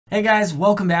Hey guys,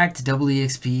 welcome back to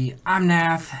EXP. I'm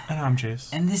Nath. And I'm Chase.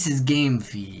 And this is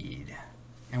GameFeed.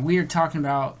 And we are talking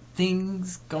about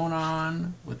things going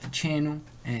on with the channel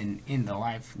and in the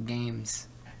life of games.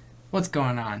 What's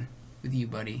going on with you,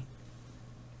 buddy?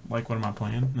 Like, what am I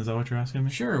playing? Is that what you're asking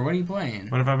me? Sure, what are you playing?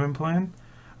 What have I been playing?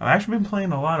 I've actually been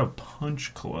playing a lot of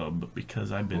Punch Club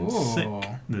because I've been sick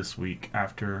this week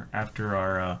after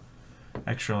our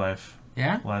Extra Life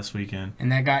last weekend.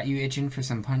 And that got you itching for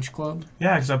some Punch Club?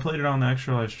 Yeah, because I played it on the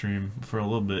Extra Life stream for a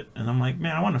little bit, and I'm like,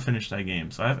 man, I want to finish that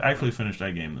game. So I've actually finished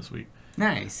that game this week.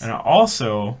 Nice. And I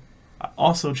also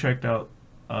checked out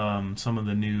some of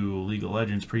the new League of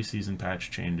Legends preseason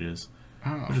patch changes,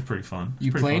 which is pretty fun.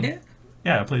 You played it?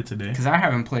 Yeah, I played it today. Because I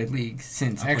haven't played League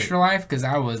since Extra Life because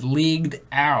I was leagued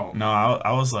out. No,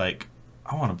 I was like,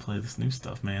 I want to play this new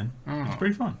stuff, man. It's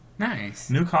pretty fun. Nice.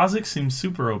 New Kha'Zix seems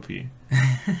super OP.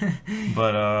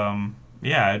 But,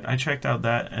 yeah, I checked out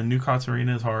that, and new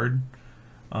Katarina is hard.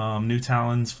 New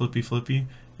Talon's flippy.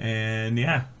 And,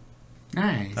 yeah.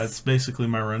 Nice. That's basically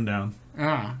my rundown.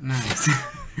 Oh, nice.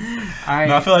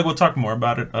 I feel like we'll talk more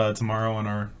about it tomorrow in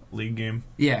our league game.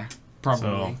 Yeah.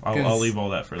 Probably. So I'll leave all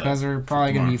that for that. Because we're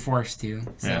probably going to be forced to.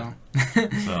 So.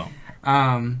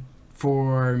 Yeah.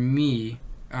 For me,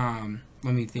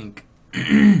 let me think.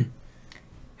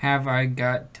 Have I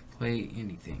got to play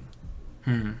anything?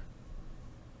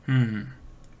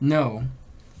 No,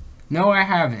 I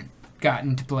haven't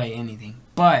gotten to play anything.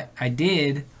 But I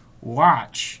did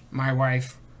watch my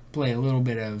wife play a little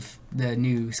bit of the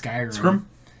new Skyrim.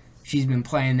 She's been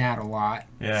playing that a lot.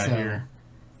 Yeah, so, I hear.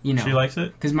 You know, she likes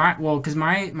it? Because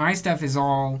my stuff is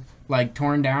all like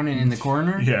torn down and in the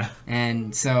corner. Yeah.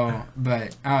 And so,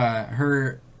 but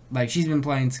she's been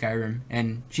playing Skyrim,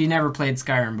 and she never played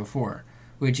Skyrim before,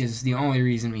 which is the only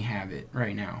reason we have it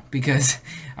right now. Because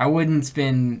I wouldn't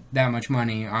spend that much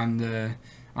money on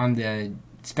the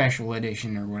special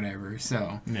edition or whatever.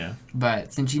 So yeah.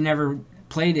 But since she never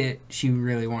played it, she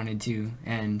really wanted to,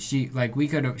 and she could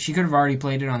have already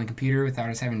played it on the computer without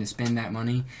us having to spend that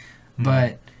money.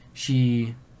 But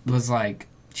she was like,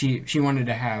 she wanted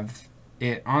to have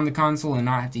it on the console and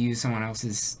not have to use someone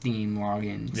else's Steam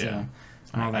login. Yeah.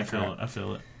 So, I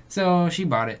feel it. So she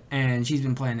bought it, and she's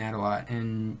been playing that a lot.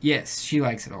 And yes, she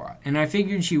likes it a lot. And I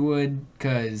figured she would,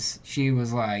 because she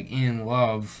was like in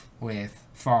love with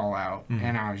Fallout,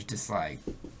 and I was just like,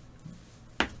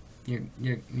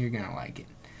 you're gonna like it.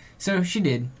 So she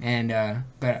did, and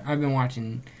but I've been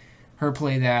watching her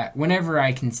play that whenever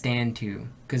I can stand to,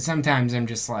 because sometimes I'm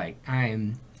just like, I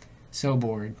am so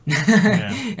bored,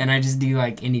 and I just do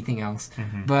like anything else.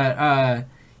 But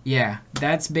yeah,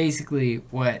 that's basically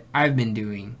what I've been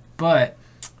doing. But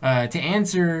to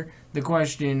answer the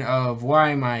question of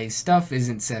why my stuff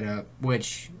isn't set up,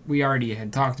 which we already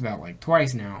had talked about like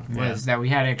twice now, was that we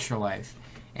had Extra Life.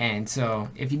 And so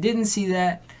if you didn't see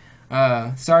that,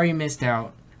 sorry you missed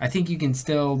out. I think you can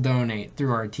still donate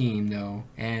through our team, though.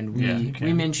 And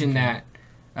we mentioned that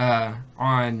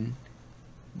on,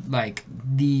 like,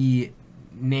 the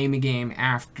name a game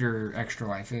after Extra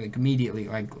Life, like, immediately,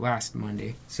 like, last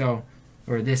Monday. So,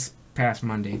 or this past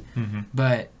Monday.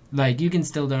 But, like, you can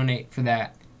still donate for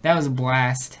that. That was a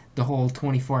blast, the whole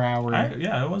 24-hour.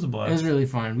 Yeah, it was a blast. It was really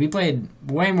fun. We played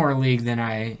way more League than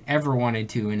I ever wanted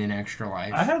to in an Extra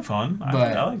Life. I had fun. I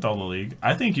liked all the League.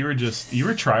 I think you were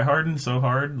tryharding so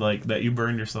hard, like, that you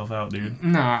burned yourself out, dude.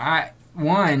 No,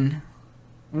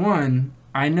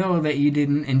 I know that you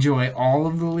didn't enjoy all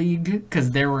of the League, because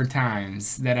there were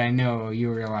times that I know you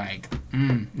were like,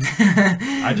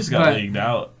 I just got leagued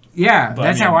out. Yeah,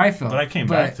 that's how I felt. But I came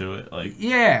back to it, like.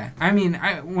 Yeah, I mean,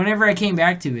 whenever I came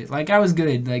back to it, like, I was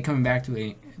good, like, coming back to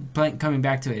it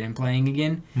and playing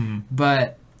again.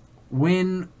 But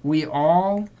when we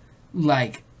all,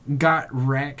 like, got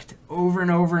wrecked over and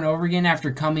over and over again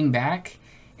after coming back,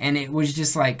 and it was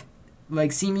just like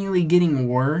seemingly getting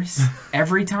worse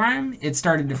every time, it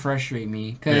started to frustrate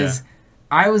me, because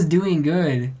I was doing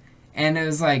good, and it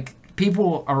was like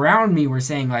people around me were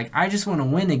saying, like, I just want to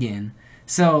win again.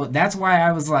 So that's why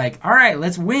I was like, all right,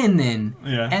 let's win then.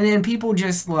 Yeah. And then people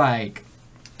just like,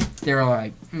 they were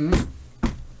like,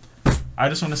 I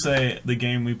just want to say the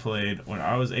game we played, when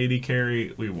I was AD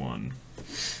carry, we won.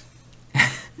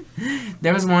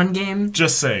 There was one game.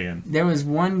 Just saying. There was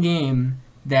one game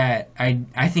that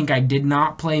I think I did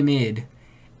not play mid.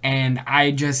 And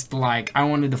I just like, I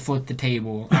wanted to flip the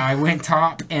table. I went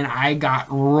top and I got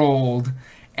rolled.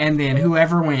 And then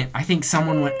whoever went, I think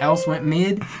someone else went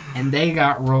mid, and they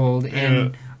got rolled,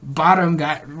 and bottom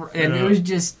got, and it was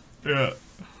just. Yeah.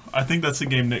 I think that's the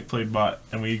game Nick played bot,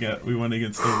 and we went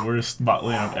against the worst bot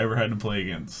lane I've ever had to play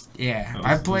against. Yeah,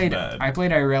 I played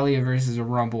Irelia versus a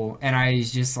Rumble, and I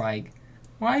was just like,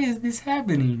 why is this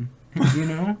happening? You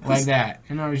know, like that,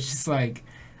 and I was just like,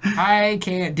 I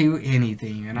can't do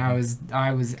anything, and it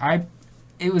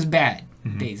was bad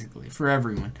basically for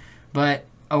everyone, but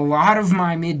a lot of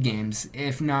my mid games,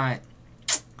 if not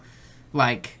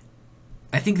like.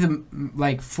 I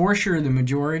think for sure the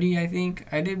majority, I think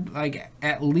I did like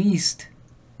at least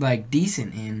like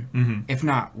decent in, if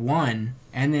not one,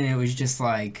 and then it was just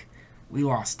like we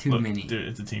lost too many. Dude,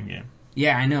 it's a team game.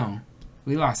 Yeah, I know.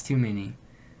 We lost too many,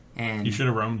 and you should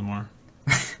have roamed more.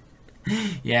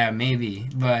 Yeah, maybe,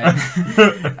 but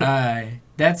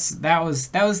that was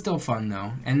still fun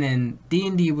though. And then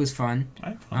D&D was fun.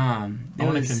 I want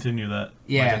to continue that.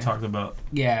 Yeah, like I talked about.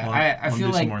 Yeah, I feel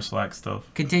like some more Slack stuff.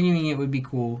 Continuing it would be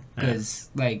cool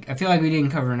because like I feel like we didn't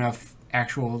cover enough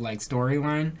actual like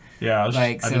storyline. Yeah,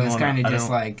 so it's kind of just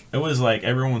like it was like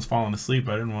everyone was falling asleep.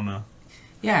 I didn't want to.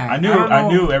 Yeah, I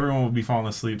knew everyone would be falling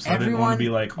asleep, so I didn't want to be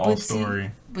like all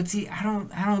story. But see, I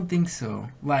don't think so.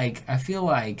 Like I feel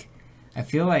like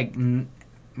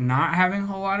not having a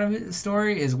whole lot of it,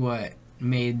 story is what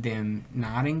made them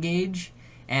not engage.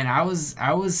 And I was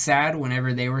sad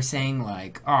whenever they were saying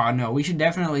like, oh no, we should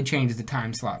definitely change the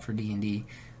time slot for D&D,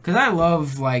 because I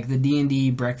love like the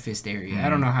D&D breakfast area. I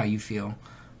don't know how you feel,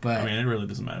 but I mean it really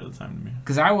doesn't matter the time to me.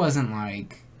 Because I wasn't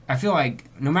like, I feel like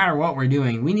no matter what we're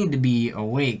doing, we need to be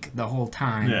awake the whole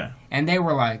time. Yeah. And they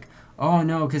were like, oh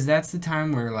no, because that's the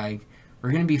time where like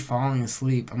we're gonna be falling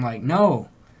asleep. I'm like, no.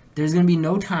 There's going to be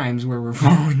no times where we're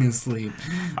falling asleep.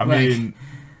 I mean,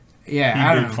 yeah,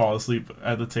 I didn't fall asleep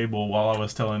at the table while I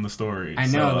was telling the story. I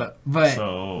know,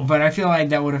 but I feel like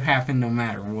that would have happened no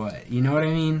matter what. You know what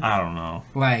I mean? I don't know.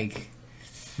 Like,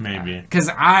 maybe. Because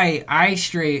I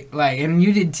straight, like, and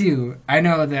you did too. I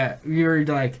know that we were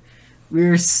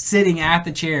sitting at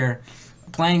the chair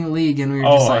playing League, and we were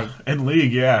just like... in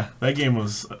League, yeah. That game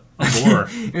was a bore.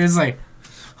 It was like,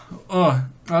 oh,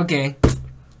 okay.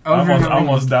 I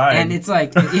almost died. And it's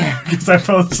like, yeah. Because I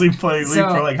fell asleep playing League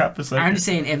for like half a second. I'm just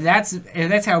saying, if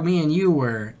that's how me and you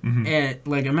were, and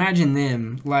like imagine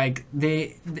them, like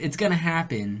it's gonna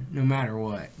happen no matter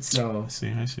what. So I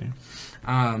see.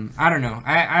 I don't know.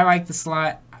 I like the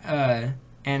slot,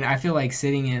 and I feel like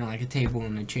sitting in like a table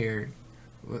and a chair,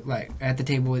 like at the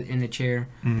table in a chair,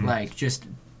 like just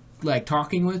like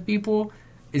talking with people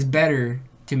is better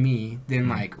to me than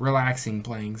like relaxing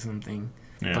playing something.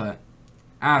 Yeah. But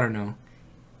I don't know.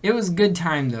 It was a good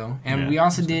time though, and we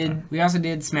also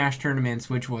did Smash tournaments,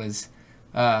 which was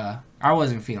I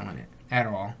wasn't feeling it at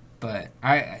all. But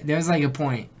there was like a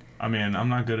point. I mean, I'm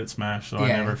not good at Smash, so I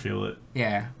never feel it.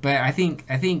 Yeah, but I feel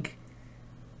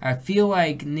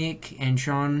like Nick and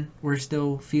Sean were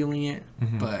still feeling it,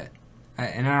 but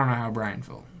and I don't know how Brian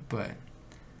felt, but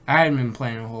I hadn't been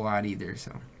playing a whole lot either.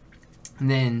 So, and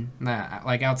then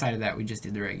like outside of that, we just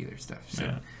did the regular stuff. So.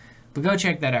 Yeah. But go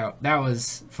check that out. That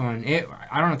was fun.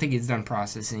 I don't think it's done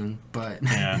processing, but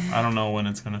yeah, I don't know when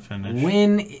it's gonna finish.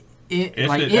 If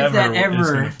that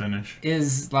ever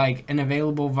is like an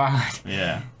available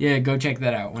VOD. Yeah, go check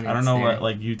that out. I don't know what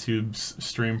like YouTube's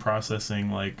stream processing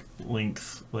like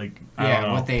length like. I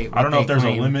don't know if there's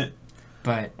a limit,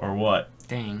 or what.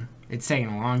 Dang, it's taking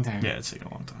a long time. Yeah, it's taking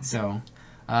a long time. So.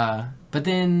 But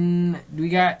then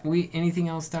anything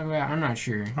else to talk about? I'm not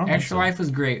sure. Extra Life was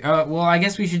great. Well, I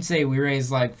guess we should say we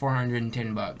raised like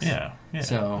 $410. Yeah.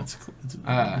 So we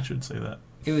should say that.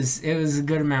 It was a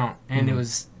good amount, and it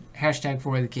was hashtag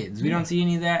for the kids. We don't see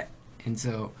any of that, and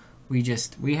so we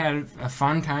had a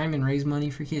fun time and raised money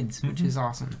for kids, which is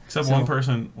awesome. Except one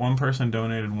person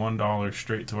donated $1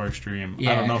 straight to our stream.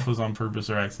 Yeah. I don't know if it was on purpose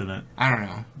or accident. I don't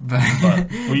know,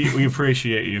 but we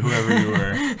appreciate you, whoever you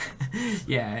were.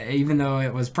 Yeah, even though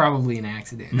it was probably an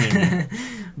accident. Maybe.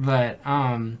 But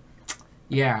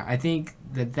yeah, I think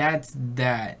that's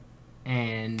that,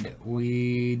 and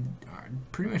we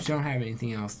pretty much don't have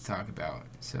anything else to talk about.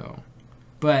 So,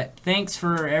 but thanks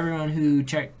for everyone who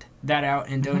checked that out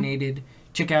and donated.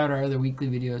 Check out our other weekly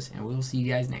videos, and we'll see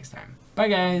you guys next time. Bye,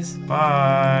 guys.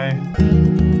 Bye.